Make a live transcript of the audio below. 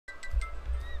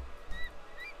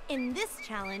In this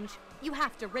challenge, you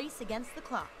have to race against the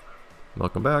clock.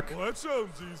 Welcome back. Well, that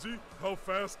sounds easy. How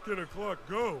fast can a clock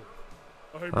go?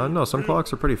 No, some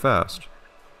clocks are pretty fast.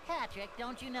 Patrick,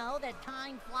 don't you know that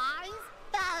time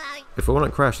flies? If it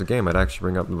wouldn't crash the game, I'd actually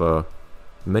bring up the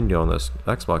menu on this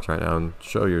Xbox right now and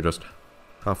show you just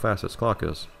how fast this clock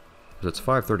is. Because it's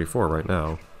 5:34 right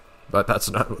now. But that's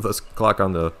not what this clock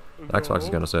on the Xbox is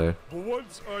going to say. But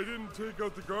once I didn't take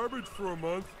out the garbage for a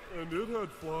month, and it had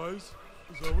flies.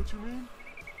 Is that what you mean?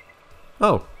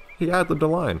 Oh, he added the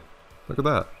line. Look at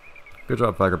that. Good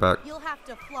job, Fireback. You'll have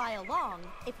to fly along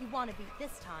if you want to beat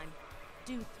this time.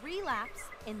 Do 3 laps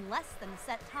in less than a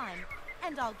set time,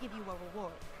 and I'll give you a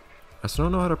reward. I still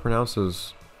don't know how to pronounce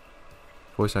his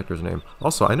voice actor's name.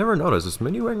 Also, I never noticed, is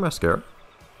Minnie wearing mascara?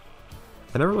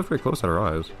 I never looked very close at her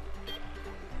eyes.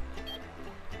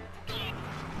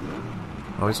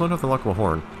 Oh, he's learned how to unlock a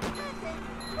horn.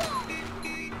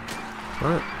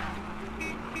 Alright.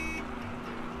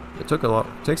 It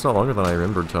takes a lot longer than I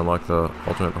remembered to unlock the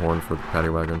alternate horn for the paddy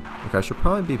wagon. Okay, I should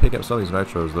probably be picking up some of these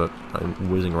nitros that I'm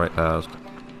whizzing right past.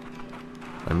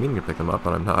 I'm meaning to pick them up,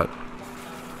 but I'm not.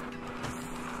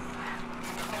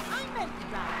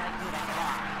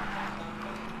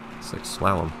 It's like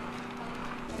slalom.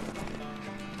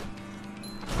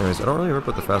 Anyways, I don't really remember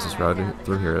what the fastest route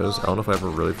through here is. I don't know if I ever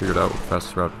really figured out what the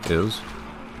fastest route is.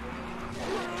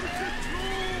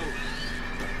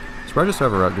 It's probably just to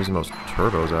have a route using most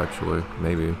turbos, actually.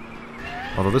 Maybe.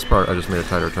 Although this part, I just made a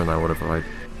tighter turn than I would if I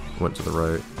went to the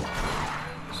right.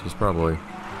 So it's probably...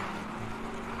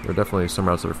 There are definitely some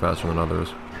routes that are faster than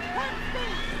others.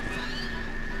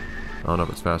 I don't know if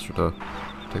it's faster to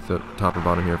take the top or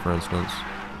bottom here, for instance.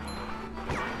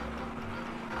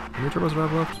 How many turbos do I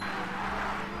have left?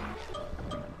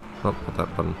 Oh, hit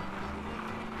that button.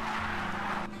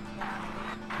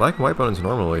 Black and white buttons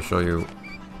normally show you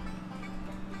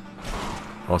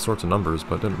all sorts of numbers,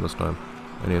 but didn't this time.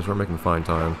 Anyways, we're making fine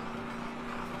time.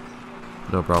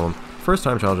 No problem. First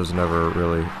time challenges is never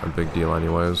really a big deal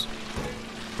anyways.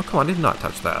 Oh, come on, I did not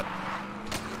touch that.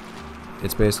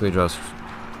 It's basically just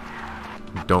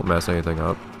don't mess anything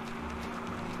up.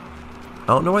 I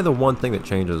don't know why the one thing that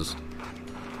changes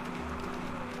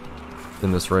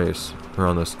in this race, or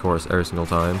on this course every single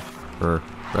time, or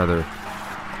rather,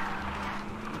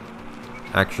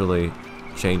 actually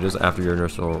changes after your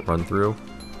initial run through,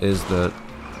 is that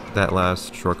that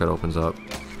last shortcut opens up.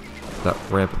 That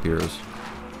ramp appears.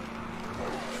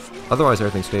 Otherwise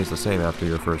everything stays the same after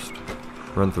your first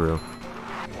run through.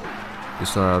 You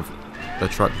still have the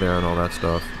truck there and all that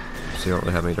stuff, so you don't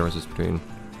really have any differences between.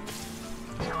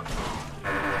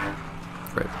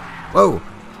 Great. Whoa!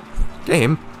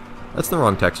 Game! That's the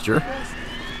wrong texture.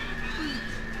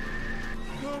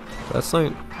 That's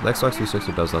like, the Xbox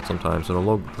 360 does that sometimes, it'll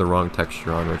load the wrong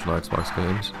texture on original Xbox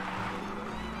games.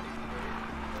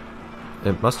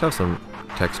 It must have some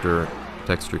texture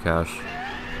cache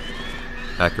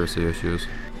accuracy issues.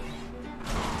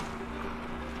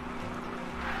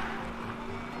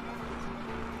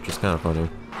 Which is kind of funny.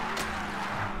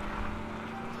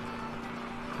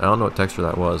 I don't know what texture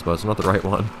that was, but it's not the right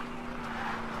one.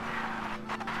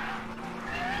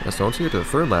 Yeah, so once you get to the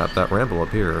third lap, that ramp will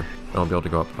appear, and I'll be able to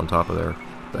go up on top of there.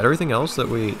 But everything else that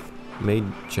we made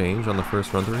change on the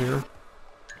first run through here...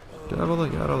 Did I have all the...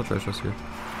 Yeah, I had all the treasure chests here.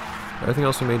 Everything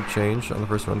else we made change on the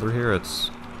first run through here,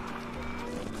 it's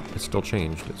still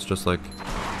changed. It's just like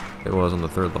it was on the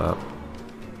third lap.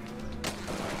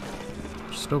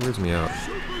 Which still weirds me out.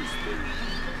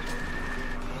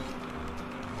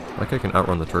 Like I can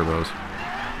outrun the turbos.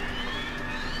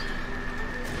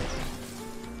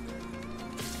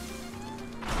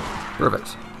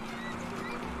 Perfect.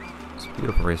 It's a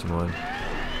beautiful racing line.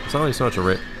 It's not really so much a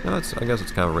race. No, I guess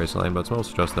it's kind of a race line, but it's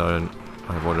mostly just that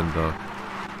I avoided the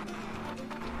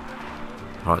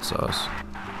hot sauce.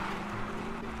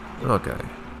 Okay.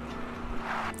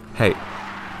 Hey.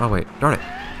 Oh wait, darn it.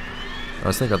 I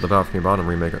was thinking of the Balcony Bottom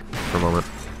remake for a moment.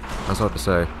 I was about to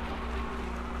say.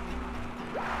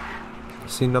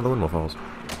 See another Windmill Falls.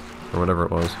 Or whatever it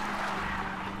was.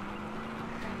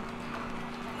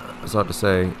 I was about to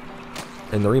say,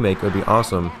 in the remake it would be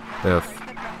awesome if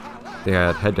they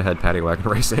had head-to-head paddy wagon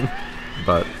racing,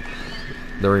 but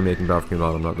they're remaking Balcony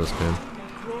Bottom, not this game.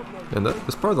 And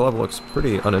this part of the level looks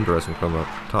pretty uninteresting from the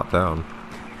top down.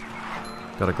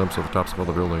 Got a glimpse of the tops of all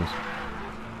the buildings.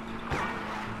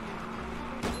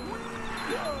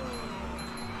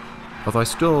 Although I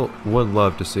still would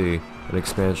love to see an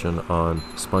expansion on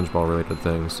Spongebob related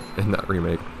things in that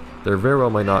remake. There very well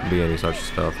might not be any such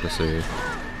stuff to see.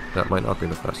 That might not be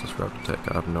the fastest route to take,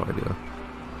 I have no idea.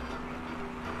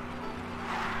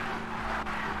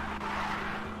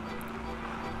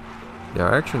 Yeah,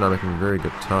 actually not making very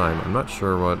good time. I'm not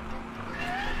sure what...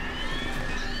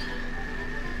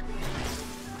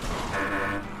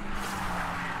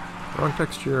 Wrong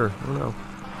texture. Oh no.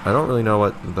 I don't really know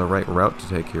what the right route to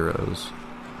take here is.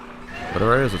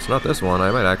 Whatever it is, it's not this one.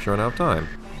 I might actually run out of time.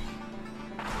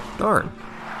 Darn.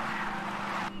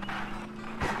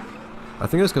 I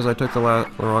think it's because I took the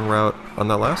wrong route on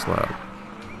that last lap.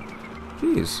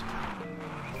 Jeez.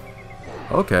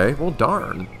 Okay, well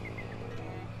darn.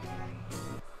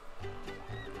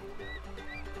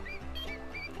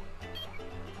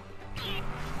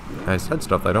 I said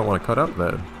stuff I don't want to cut out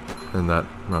then. In that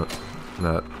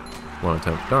one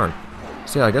attempt. Darn.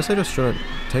 See, I guess I just shouldn't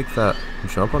take that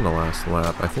jump on the last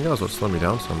lap. I think that was what slowed me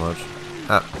down so much.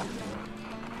 Ah.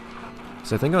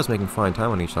 See, I think I was making fine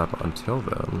time on each lap until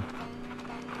then.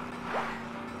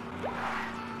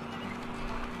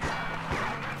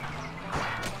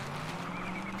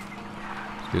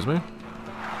 Excuse me?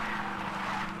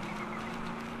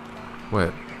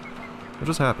 Wait. What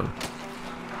just happened?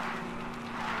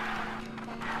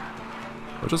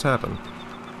 What just happened?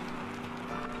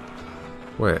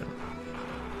 Wait.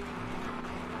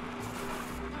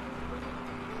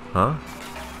 Huh?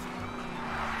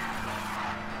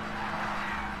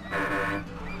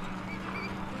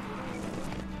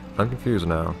 I'm confused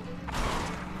now.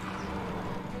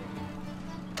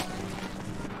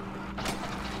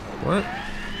 What?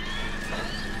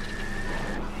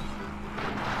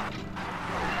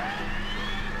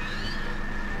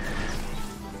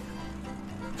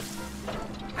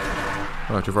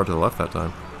 Oh, too far to the left that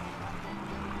time.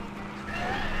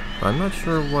 I'm not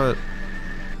sure what...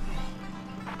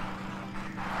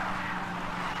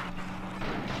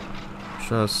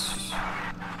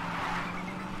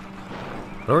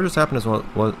 Whatever just happened is not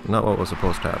what was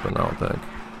supposed to happen, I don't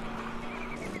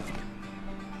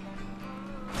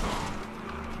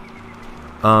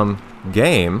think.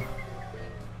 Game?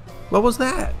 What was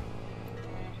that?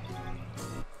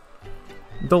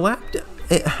 The lap...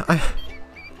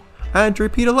 I had to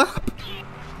repeat a lap.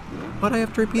 Why'd I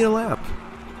have to repeat a lap?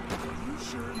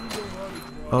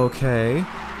 Okay.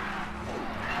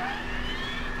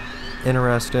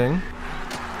 Interesting.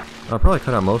 I'll probably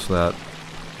cut out most of that.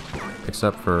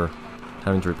 Except for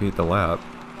having to repeat the lap.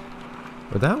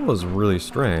 But that was really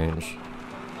strange.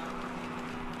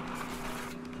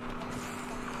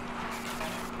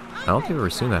 I don't think I've ever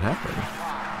seen that happen.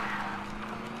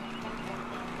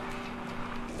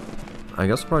 I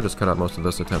guess I'll probably just cut out most of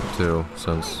this attempt too,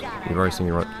 since you've already seen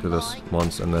me run through this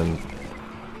once and then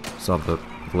solve the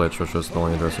glitch, which was the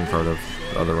only interesting part of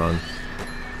the other run.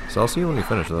 So I'll see you when we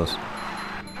finish this.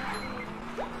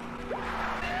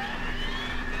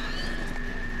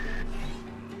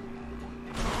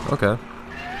 Okay.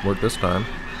 Worked this time.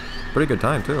 Pretty good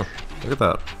time too. Look at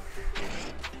that.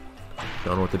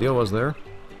 Don't know what the deal was there.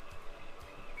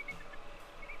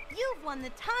 You've won the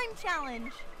time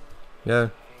challenge! Yeah.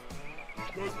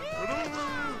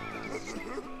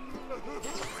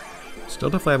 Still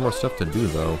definitely have more stuff to do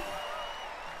though.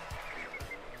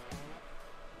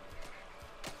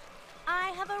 I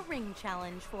have a ring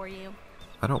challenge for you.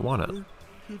 I don't want it.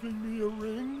 Giving me a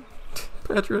ring?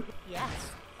 Patrick.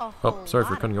 Yes, a whole Oh, sorry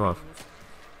for lot cutting you off. rings.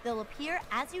 They'll appear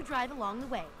as you drive along the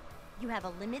way. You have a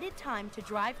limited time to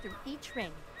drive through each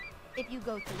ring. If you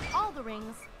go through all the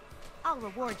rings, I'll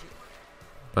reward you.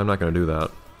 I'm not gonna do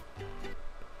that.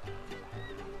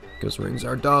 Because rings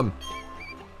are dumb.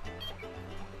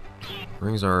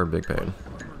 Rings are a big pain.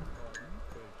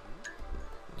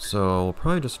 So we'll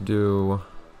probably just do...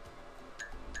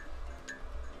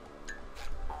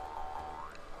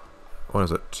 What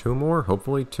is it? 2 more?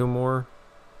 Hopefully 2 more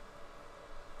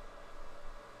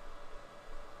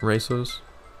races.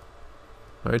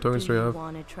 How many tokens do you have?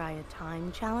 Want to try a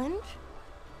time challenge?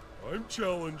 I'm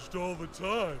challenged all the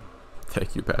time.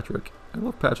 Thank you, Patrick. I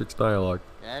love Patrick's dialogue.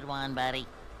 Good one, buddy.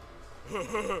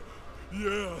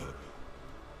 Yeah.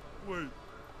 Wait,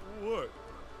 what?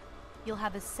 You'll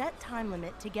have a set time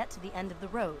limit to get to the end of the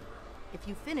road. If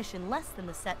you finish in less than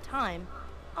the set time,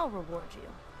 I'll reward you.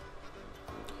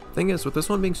 Thing is, with this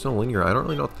one being so linear, I don't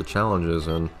really know what the challenge is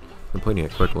in completing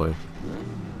it quickly.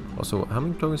 Also, how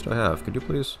many tokens do I have? Could you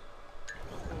please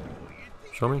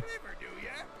show me?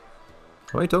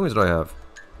 How many tokens do I have?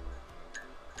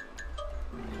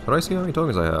 How do I see how many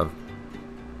tokens I have?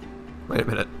 Wait a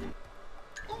minute.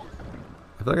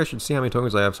 I feel like I should see how many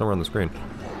tokens I have somewhere on the screen.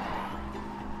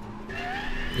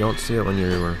 You don't see it when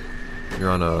you're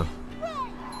on a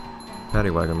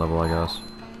paddy wagon level, I guess.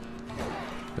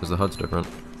 Because the HUD's different.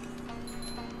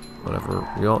 Whatever.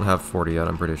 We don't have 40 yet,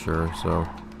 I'm pretty sure, so...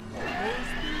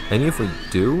 And if we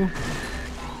do...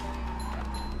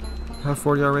 have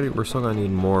 40 already? We're still gonna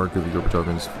need more Goofy Goober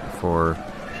tokens for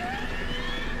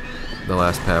the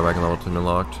last pad wagon level to be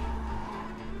unlocked.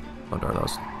 Oh darn, that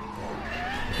was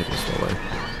taking slow way.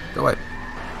 Go away!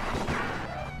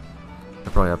 I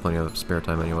probably have plenty of spare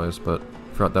time anyways, but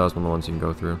I forgot that was one of the ones you can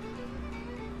go through.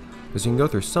 Because you can go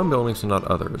through some buildings and not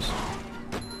others.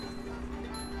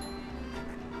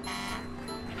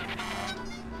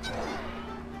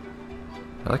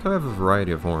 I like how I have a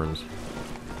variety of horns.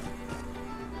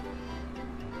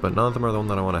 But none of them are the one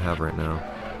that I want to have right now.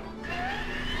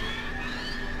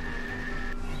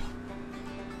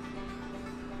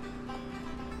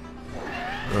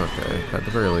 Okay, at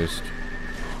the very least,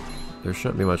 there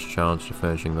shouldn't be much challenge to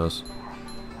finishing this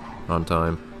on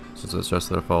time, since it's just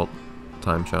the default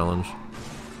time challenge.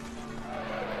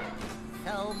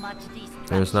 So much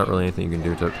There's not really anything you can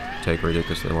do to take a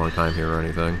ridiculously long time here or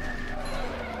anything.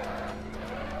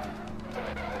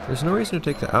 There's no reason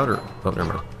to take the outer... Oh,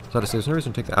 never mind. So to say, there's no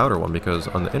reason to take the outer one, because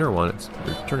on the inner one,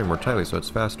 you're turning more tightly, so it's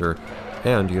faster,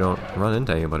 and you don't run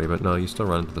into anybody, but no, you still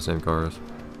run into the same cars.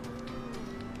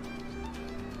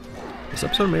 This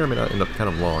episode may or may not end up kind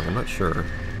of long, I'm not sure.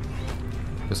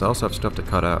 Because I also have stuff to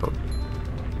cut out.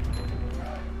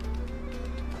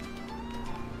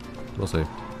 We'll see.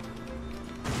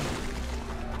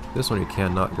 This one you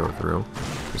cannot go through.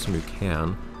 This one you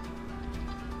can.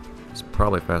 It's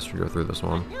probably faster to go through this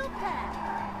one.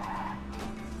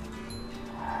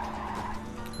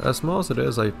 As small as it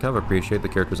is, I kind of appreciate the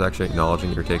characters actually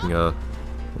acknowledging you're taking an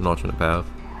alternate path.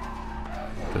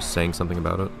 Just saying something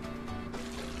about it.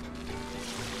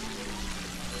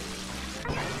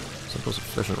 Simple,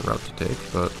 sufficient route to take,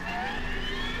 but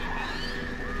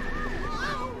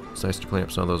it's nice to clean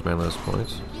up some of those manless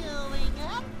points.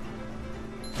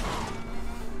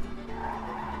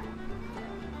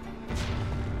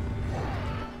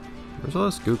 Where's all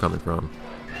this goo coming from?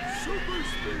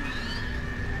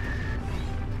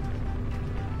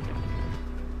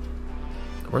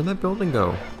 Where'd that building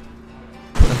go?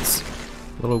 That's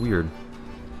a little weird.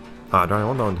 Ah, darn, I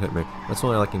want that one to hit me. That's the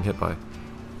only I like getting hit by.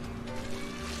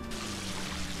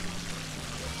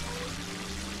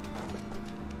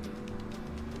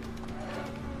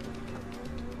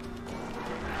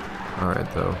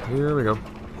 Alright, though. Here we go.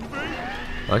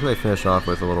 I like how they finish off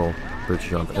with a little bridge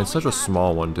jump. And it's such a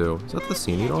small one, too. Is that the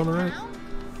sea needle on the right?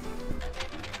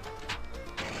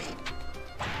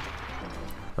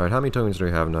 Alright, how many tokens do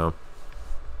we have now?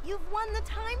 You've won the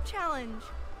time challenge.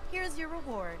 Here's your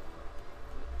reward.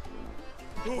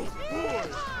 Oh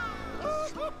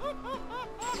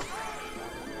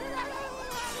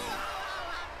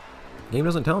Game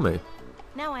doesn't tell me.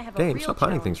 Now I have Game, a real stop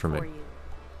hiding challenge things from me.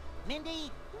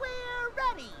 Mindy, we're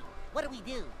ready. What do we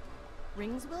do?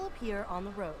 Rings will appear on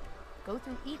the road. Go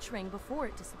through each ring before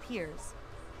it disappears.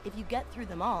 If you get through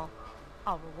them all,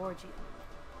 I'll reward you.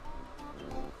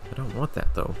 I don't want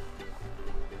that, though.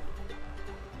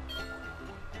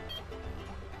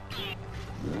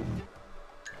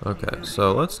 Okay,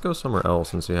 so let's go somewhere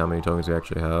else and see how many tokens we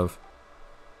actually have.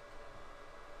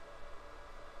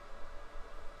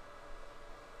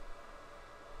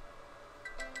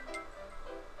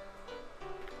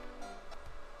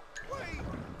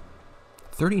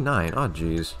 $39. Oh,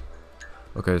 jeez.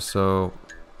 Okay, so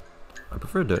I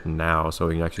prefer to do it now so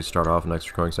we can actually start off an next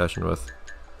recording session with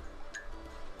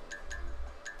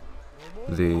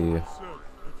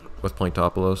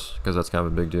Planktopoulos, because that's kind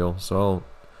of a big deal. So I'll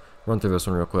run through this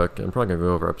one real quick. I'm probably gonna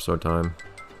go over episode time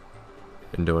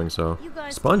in doing so.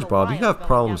 Spongebob, you have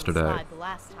problems today.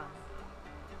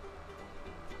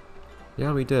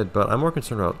 Yeah, we did, but I'm more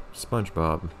concerned about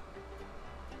Spongebob.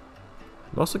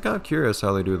 I'm also kind of curious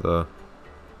how they do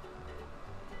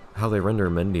how they render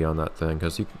Mindy on that thing,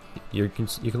 because you can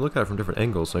look at it from different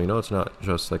angles, so you know it's not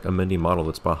just like a Mindy model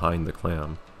that's behind the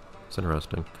clam. It's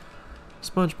interesting.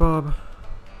 Spongebob.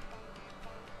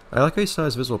 I like how he still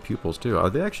has visible pupils too. Are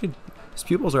they actually? His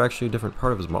pupils are actually a different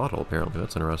part of his model. Apparently,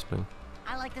 that's interesting.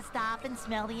 I like to stop and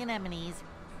smell the anemones.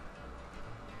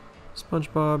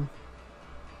 Spongebob.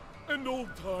 And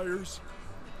old tires.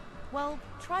 Well,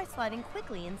 try sliding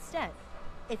quickly instead.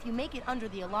 If you make it under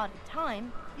the allotted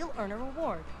time, you'll earn a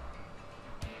reward.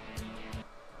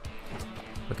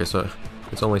 Okay, so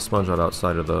it's only SpongeBob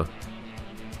outside of the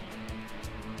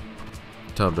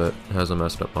tub that has a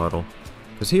messed up model.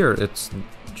 Because here, it's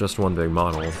just one big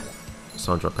model.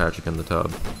 SpongeBob, Patrick, in the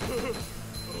tub.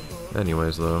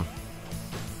 Anyways, though.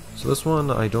 So this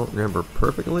one, I don't remember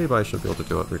perfectly, but I should be able to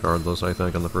do it regardless, I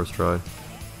think, on the first try.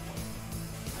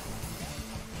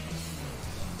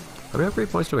 How many upgrade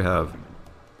points do we have?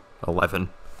 11.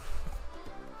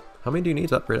 How many do you need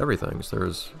to upgrade everything? So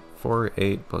there's 4,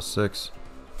 8, plus 6.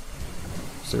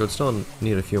 So it would still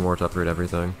need a few more to upgrade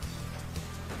everything.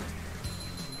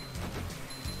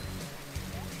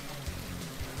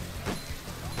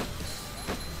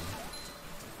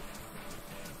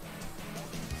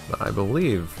 But I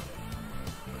believe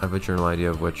I have a general idea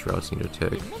of which routes need to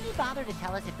take Did Minnie bother to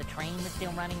tell us if the train was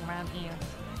still running around here?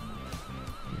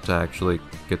 to actually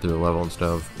get through the level instead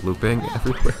of looping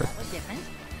everywhere. That was different.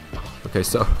 Okay,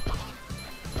 so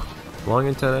long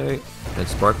antennae and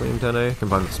sparkling antennae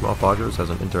combined with small foggers has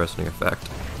an interesting effect.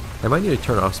 I might need to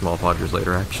turn off small foggers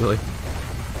later, actually,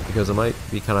 because it might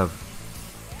be kind of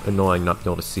annoying not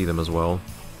being able to see them as well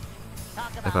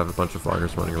if I have a bunch of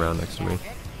foggers running around next to me.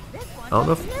 I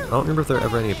don't remember if there are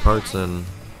ever any parts in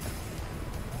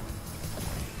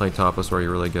playing Topless where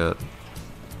you really get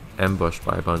ambushed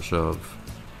by a bunch of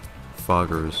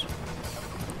foggers,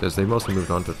 because they mostly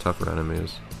moved on to tougher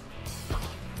enemies.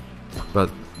 But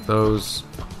those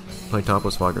playing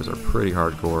Topless foggers are pretty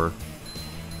hardcore,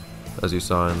 as you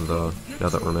saw in the Now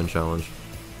That We're Men challenge,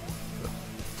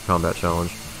 combat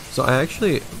challenge. So I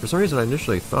actually, for some reason, I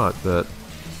initially thought that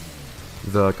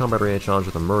the combat arena challenge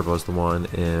with the Murd was the one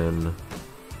in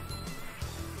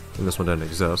this one didn't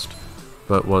exist,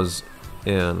 but was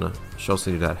in Shell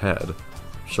City Deadhead.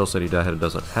 Shell City Deadhead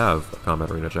doesn't have a combat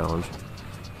arena challenge.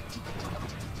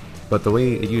 But the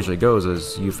way it usually goes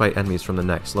is you fight enemies from the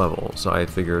next level, so I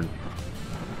figured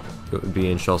it would be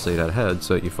in Shell City Deadhead,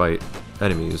 so you fight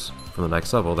enemies from the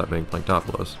next level, that being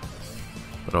Planktopolis.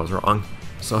 But I was wrong,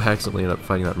 so I accidentally ended up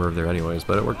fighting that Merv there anyways,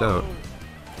 but it worked out.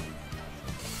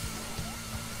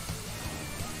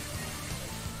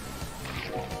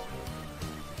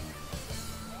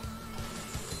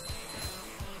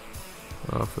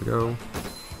 Off we go.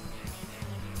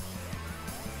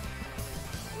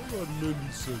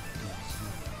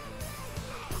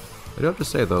 I do have to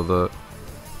say though,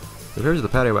 compared to the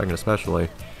paddy wagon especially,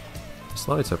 the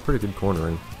slides have pretty good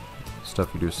cornering.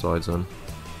 Stuff you do slides in.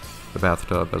 The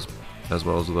bathtub as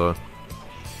well as the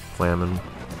clam and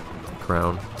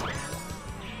crown.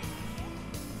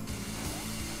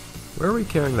 Where are we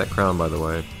carrying that crown, by the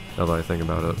way, now that I think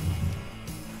about it?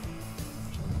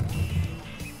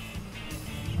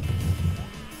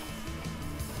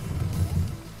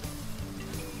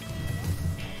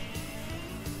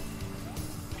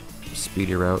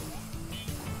 Speedy route.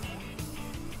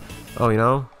 Oh, you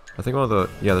know, I think one of the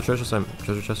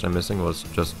treasure chest I'm missing was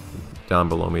just down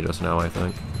below me just now, I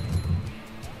think.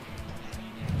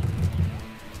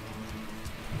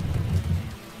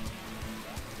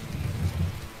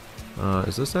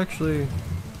 Is this actually? I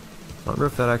don't remember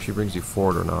if that actually brings you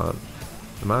forward or not.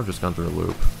 I might have just gone through a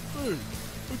loop. Hey,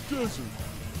 a desert.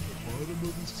 The bottom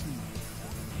of the sea.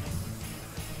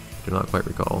 Do not quite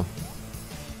recall.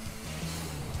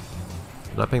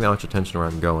 I'm not paying that much attention to where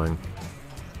I'm going.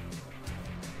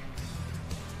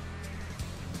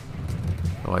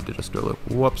 Oh, I did just do a loop.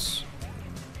 Whoops.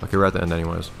 Okay, we're at the end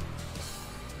anyways.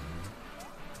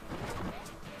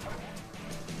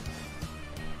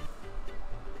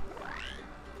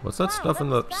 What's that stuff in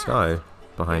the sky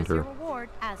behind Here's her? your reward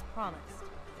as promised.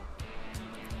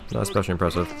 Not especially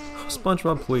impressive.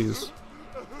 SpongeBob, please.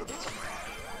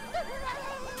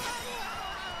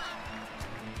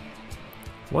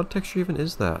 What texture even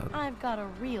is that? I've got a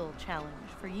real challenge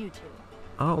for you two.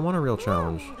 I don't want a real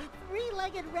challenge.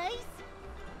 Three-legged race?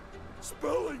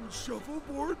 Spelling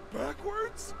shuffleboard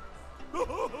backwards?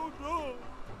 Oh no!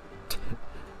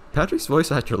 Patrick's voice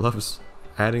actor loves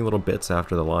adding little bits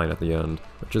after the line at the end,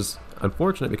 which is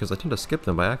unfortunate because I tend to skip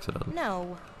them by accident.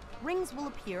 No, rings will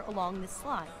appear along this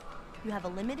slide. You have a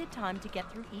limited time to get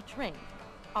through each ring.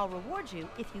 I'll reward you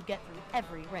if you get through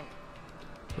every ring.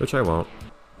 Which I won't.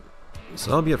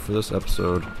 So that'll be it for this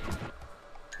episode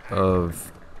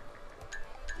of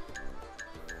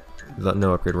the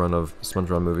no upgrade run of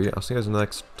SpongeBob movie. I'll see you guys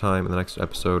next time in the next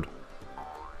episode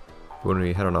when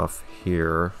we head on off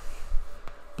here.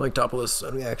 Planktopolis,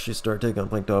 and we actually start taking on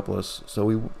Planktopolis.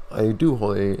 So I do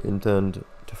wholly intend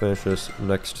to finish this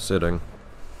next sitting.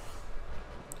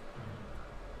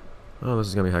 Oh, this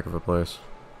is gonna be a heck of a place.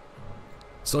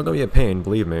 It's still gonna be a pain,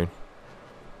 believe me.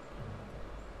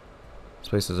 This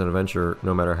place is an adventure,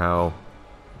 no matter how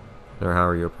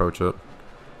you approach it.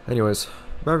 Anyways,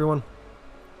 bye everyone.